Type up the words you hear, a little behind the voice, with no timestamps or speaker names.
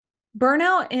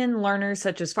Burnout in learners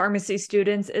such as pharmacy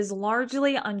students is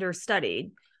largely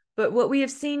understudied, but what we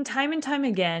have seen time and time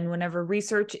again whenever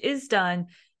research is done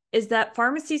is that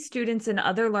pharmacy students and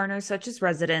other learners such as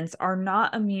residents are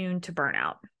not immune to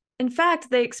burnout. In fact,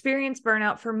 they experience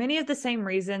burnout for many of the same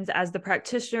reasons as the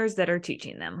practitioners that are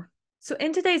teaching them. So,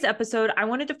 in today's episode, I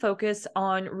wanted to focus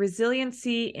on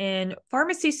resiliency in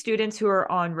pharmacy students who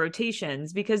are on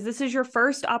rotations, because this is your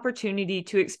first opportunity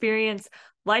to experience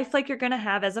life like you're going to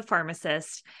have as a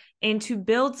pharmacist and to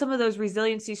build some of those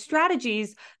resiliency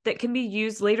strategies that can be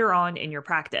used later on in your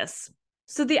practice.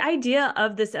 So, the idea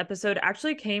of this episode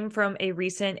actually came from a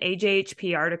recent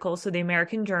AJHP article, so the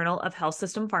American Journal of Health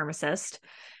System Pharmacists.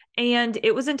 And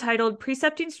it was entitled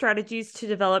Precepting Strategies to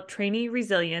Develop Trainee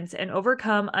Resilience and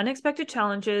Overcome Unexpected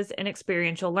Challenges in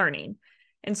Experiential Learning.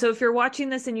 And so if you're watching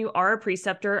this and you are a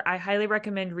preceptor, I highly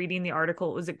recommend reading the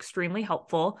article. It was extremely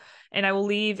helpful. And I will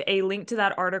leave a link to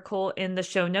that article in the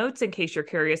show notes in case you're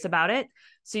curious about it.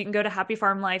 So you can go to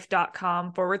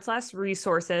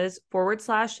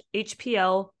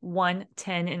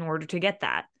happyfarmlife.com/resources/HPL110 in order to get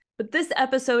that. But this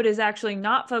episode is actually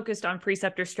not focused on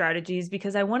preceptor strategies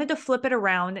because I wanted to flip it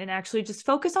around and actually just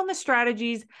focus on the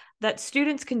strategies that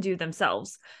students can do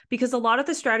themselves. Because a lot of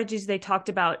the strategies they talked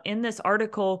about in this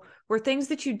article were things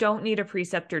that you don't need a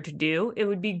preceptor to do. It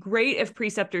would be great if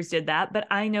preceptors did that, but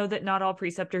I know that not all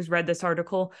preceptors read this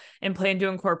article and plan to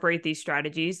incorporate these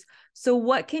strategies. So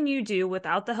what can you do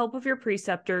without the help of your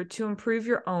preceptor to improve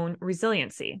your own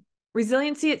resiliency?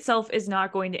 Resiliency itself is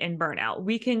not going to end burnout.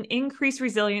 We can increase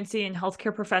resiliency in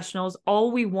healthcare professionals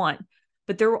all we want,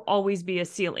 but there will always be a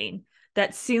ceiling.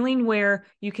 That ceiling where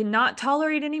you cannot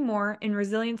tolerate anymore and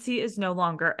resiliency is no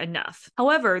longer enough.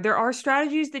 However, there are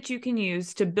strategies that you can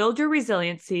use to build your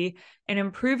resiliency and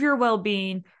improve your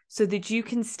well-being so that you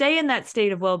can stay in that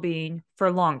state of well-being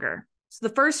for longer. So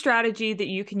the first strategy that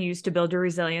you can use to build your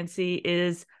resiliency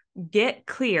is get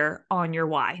clear on your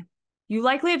why. You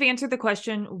likely have answered the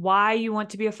question why you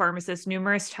want to be a pharmacist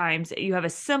numerous times. You have a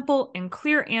simple and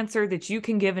clear answer that you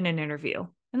can give in an interview.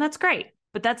 And that's great,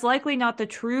 but that's likely not the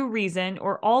true reason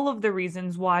or all of the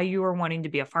reasons why you are wanting to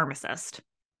be a pharmacist.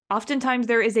 Oftentimes,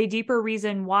 there is a deeper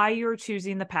reason why you're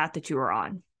choosing the path that you are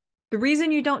on. The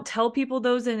reason you don't tell people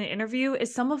those in an interview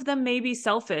is some of them may be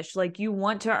selfish, like you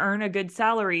want to earn a good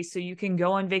salary so you can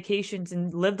go on vacations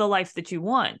and live the life that you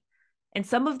want. And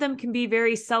some of them can be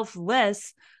very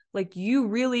selfless, like you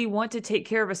really want to take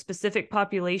care of a specific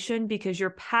population because you're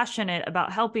passionate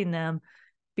about helping them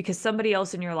because somebody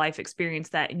else in your life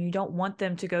experienced that and you don't want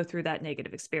them to go through that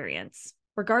negative experience.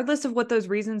 Regardless of what those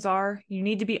reasons are, you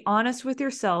need to be honest with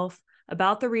yourself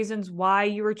about the reasons why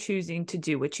you are choosing to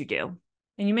do what you do.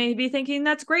 And you may be thinking,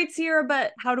 that's great, Sierra,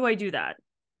 but how do I do that?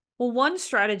 Well, one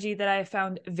strategy that I have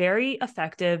found very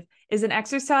effective is an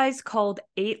exercise called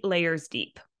 8 layers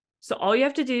deep. So all you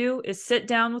have to do is sit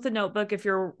down with a notebook. If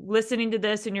you're listening to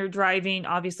this and you're driving,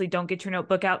 obviously don't get your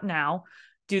notebook out now.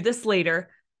 Do this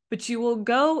later. But you will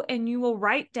go and you will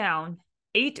write down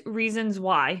 8 reasons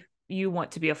why you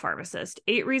want to be a pharmacist,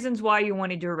 8 reasons why you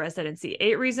want to do a residency,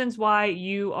 8 reasons why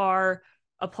you are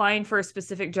applying for a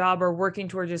specific job or working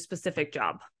towards a specific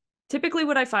job. Typically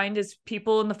what I find is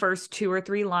people in the first 2 or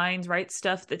 3 lines write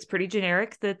stuff that's pretty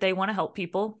generic that they want to help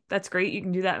people. That's great. You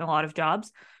can do that in a lot of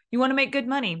jobs. You want to make good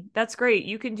money. That's great.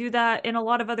 You can do that in a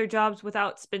lot of other jobs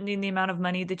without spending the amount of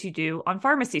money that you do on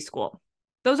pharmacy school.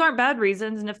 Those aren't bad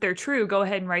reasons, and if they're true, go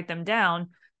ahead and write them down.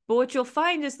 But what you'll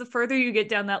find is the further you get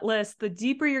down that list, the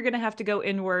deeper you're going to have to go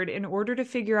inward in order to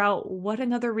figure out what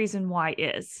another reason why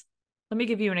is. Let me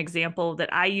give you an example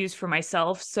that I use for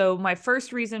myself. So my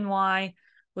first reason why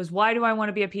was, why do I want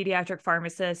to be a pediatric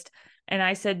pharmacist? And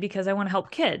I said, because I want to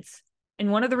help kids.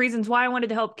 And one of the reasons why I wanted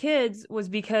to help kids was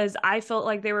because I felt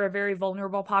like they were a very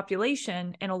vulnerable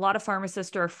population and a lot of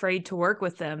pharmacists are afraid to work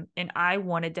with them. And I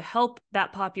wanted to help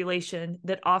that population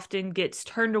that often gets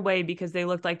turned away because they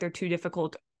look like they're too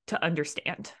difficult to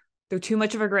understand. They're too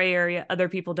much of a gray area. Other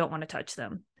people don't want to touch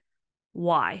them.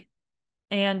 Why?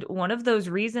 And one of those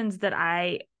reasons that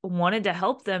I wanted to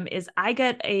help them is I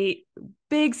get a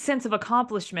big sense of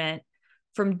accomplishment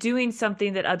from doing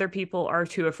something that other people are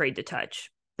too afraid to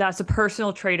touch. That's a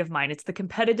personal trait of mine. It's the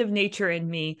competitive nature in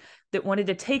me that wanted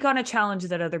to take on a challenge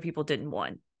that other people didn't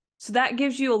want. So that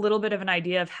gives you a little bit of an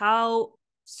idea of how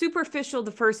superficial the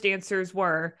first answers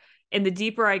were. And the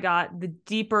deeper I got, the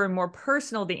deeper and more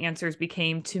personal the answers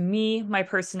became to me, my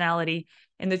personality,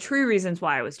 and the true reasons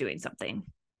why I was doing something.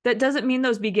 That doesn't mean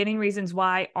those beginning reasons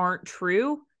why aren't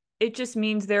true. It just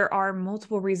means there are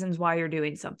multiple reasons why you're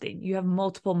doing something. You have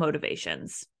multiple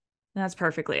motivations. And that's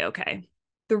perfectly okay.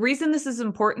 The reason this is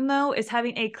important, though, is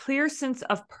having a clear sense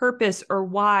of purpose or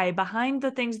why behind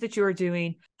the things that you are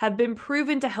doing have been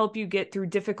proven to help you get through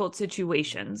difficult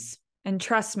situations. And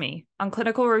trust me, on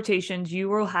clinical rotations, you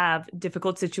will have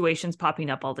difficult situations popping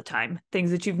up all the time,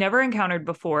 things that you've never encountered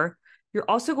before.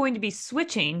 You're also going to be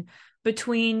switching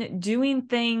between doing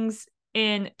things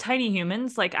in tiny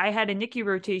humans, like I had a NICU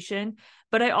rotation,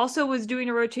 but I also was doing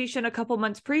a rotation a couple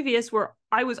months previous where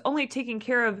I was only taking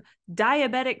care of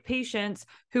diabetic patients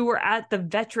who were at the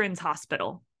Veterans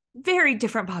Hospital. Very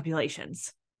different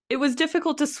populations. It was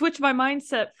difficult to switch my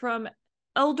mindset from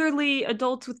elderly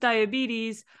adults with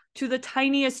diabetes to the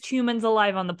tiniest humans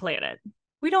alive on the planet.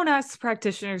 We don't ask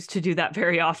practitioners to do that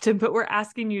very often, but we're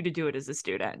asking you to do it as a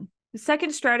student. The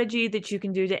second strategy that you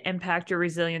can do to impact your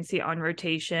resiliency on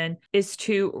rotation is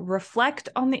to reflect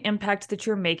on the impact that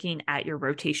you're making at your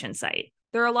rotation site.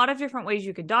 There are a lot of different ways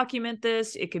you could document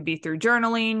this. It could be through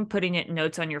journaling, putting it in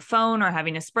notes on your phone, or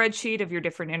having a spreadsheet of your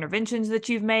different interventions that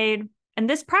you've made. And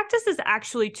this practice is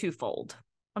actually twofold.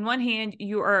 On one hand,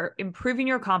 you are improving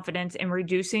your confidence and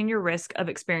reducing your risk of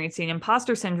experiencing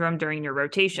imposter syndrome during your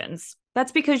rotations.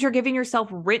 That's because you're giving yourself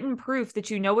written proof that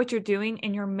you know what you're doing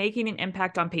and you're making an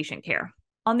impact on patient care.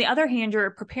 On the other hand,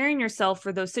 you're preparing yourself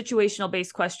for those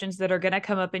situational-based questions that are going to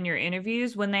come up in your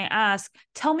interviews when they ask,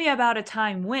 tell me about a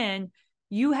time when.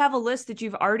 You have a list that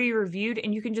you've already reviewed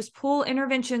and you can just pull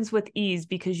interventions with ease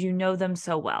because you know them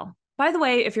so well. By the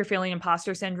way, if you're feeling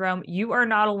imposter syndrome, you are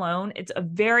not alone. It's a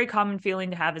very common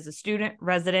feeling to have as a student,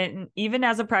 resident, and even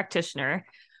as a practitioner.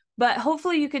 But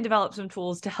hopefully you can develop some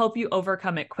tools to help you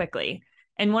overcome it quickly.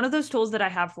 And one of those tools that I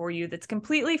have for you that's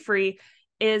completely free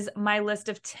is my list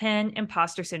of 10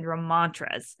 imposter syndrome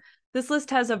mantras. This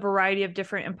list has a variety of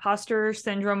different imposter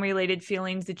syndrome related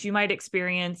feelings that you might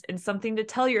experience and something to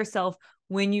tell yourself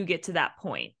when you get to that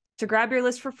point. To grab your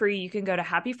list for free, you can go to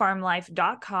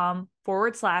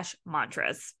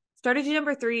happyfarmlife.com/mantras. Strategy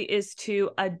number 3 is to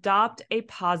adopt a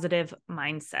positive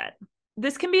mindset.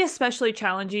 This can be especially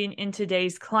challenging in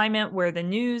today's climate where the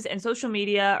news and social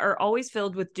media are always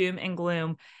filled with doom and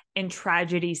gloom and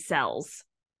tragedy sells.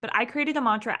 But I created a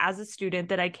mantra as a student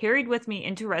that I carried with me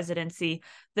into residency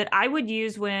that I would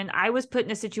use when I was put in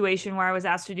a situation where I was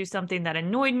asked to do something that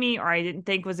annoyed me or I didn't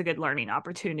think was a good learning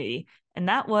opportunity. And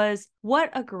that was, what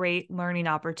a great learning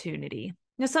opportunity.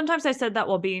 Now, sometimes I said that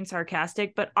while being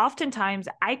sarcastic, but oftentimes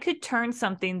I could turn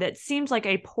something that seems like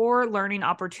a poor learning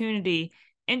opportunity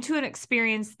into an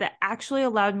experience that actually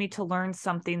allowed me to learn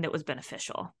something that was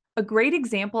beneficial. A great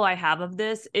example I have of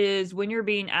this is when you're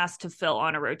being asked to fill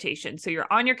on a rotation. So you're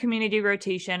on your community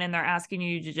rotation and they're asking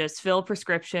you to just fill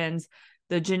prescriptions,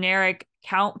 the generic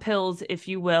count pills, if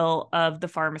you will, of the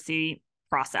pharmacy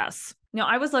process. Now,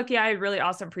 I was lucky I had really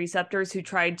awesome preceptors who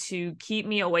tried to keep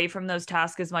me away from those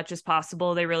tasks as much as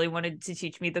possible. They really wanted to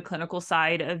teach me the clinical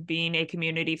side of being a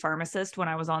community pharmacist when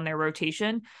I was on their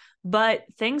rotation. But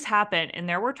things happen, and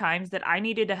there were times that I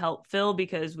needed to help fill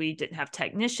because we didn't have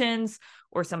technicians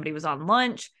or somebody was on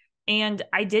lunch, and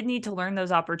I did need to learn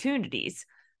those opportunities.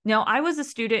 Now, I was a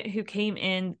student who came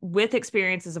in with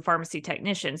experience as a pharmacy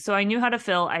technician, so I knew how to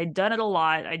fill. I'd done it a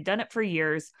lot. I'd done it for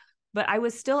years, but I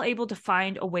was still able to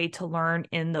find a way to learn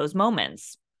in those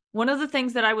moments. One of the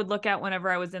things that I would look at whenever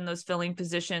I was in those filling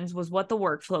positions was what the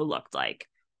workflow looked like.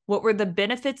 What were the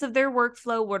benefits of their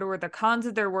workflow? What were the cons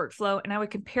of their workflow? And I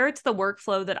would compare it to the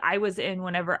workflow that I was in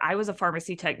whenever I was a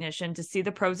pharmacy technician to see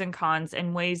the pros and cons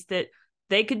and ways that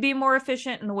they could be more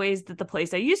efficient and the ways that the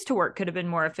place I used to work could have been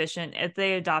more efficient if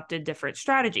they adopted different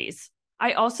strategies.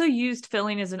 I also used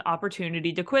filling as an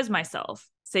opportunity to quiz myself.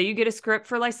 Say you get a script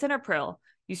for lisinopril.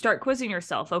 You start quizzing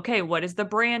yourself. Okay, what is the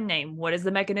brand name? What is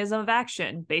the mechanism of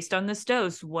action? Based on this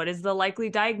dose, what is the likely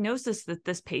diagnosis that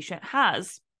this patient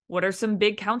has? What are some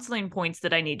big counseling points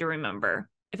that I need to remember?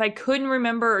 If I couldn't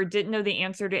remember or didn't know the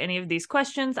answer to any of these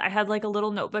questions, I had like a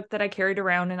little notebook that I carried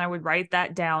around and I would write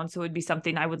that down so it would be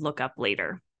something I would look up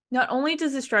later. Not only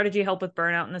does this strategy help with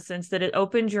burnout in the sense that it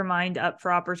opens your mind up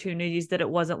for opportunities that it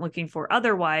wasn't looking for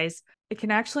otherwise, it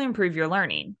can actually improve your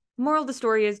learning. Moral of the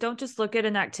story is don't just look at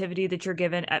an activity that you're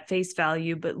given at face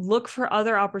value, but look for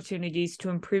other opportunities to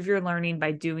improve your learning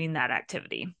by doing that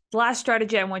activity. The last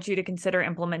strategy I want you to consider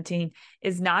implementing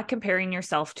is not comparing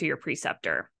yourself to your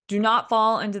preceptor. Do not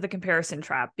fall into the comparison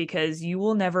trap because you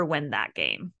will never win that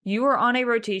game. You are on a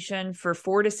rotation for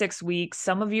 4 to 6 weeks.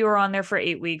 Some of you are on there for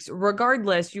 8 weeks.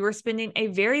 Regardless, you are spending a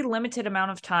very limited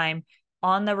amount of time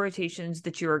on the rotations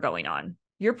that you are going on.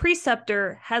 Your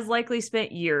preceptor has likely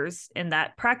spent years in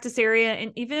that practice area,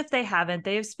 and even if they haven't,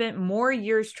 they have spent more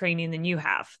years training than you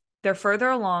have. They're further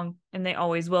along, and they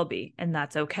always will be, and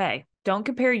that's okay. Don't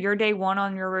compare your day 1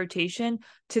 on your rotation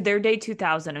to their day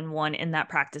 2001 in that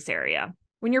practice area.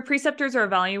 When your preceptors are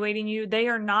evaluating you, they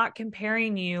are not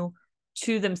comparing you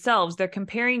to themselves. They're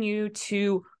comparing you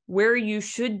to where you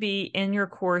should be in your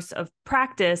course of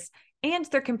practice, and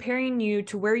they're comparing you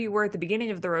to where you were at the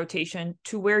beginning of the rotation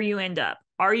to where you end up.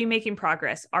 Are you making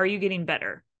progress? Are you getting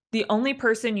better? The only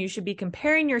person you should be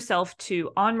comparing yourself to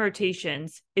on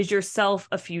rotations is yourself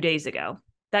a few days ago.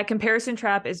 That comparison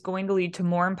trap is going to lead to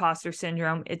more imposter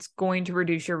syndrome. It's going to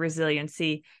reduce your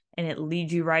resiliency, and it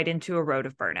leads you right into a road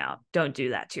of burnout. Don't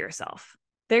do that to yourself.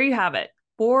 There you have it.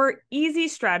 4 easy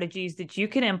strategies that you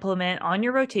can implement on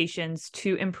your rotations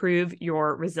to improve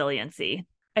your resiliency.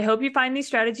 I hope you find these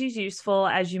strategies useful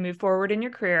as you move forward in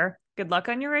your career. Good luck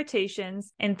on your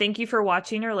rotations, and thank you for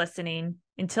watching or listening.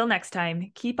 Until next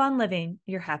time, keep on living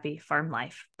your happy farm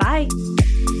life. Bye.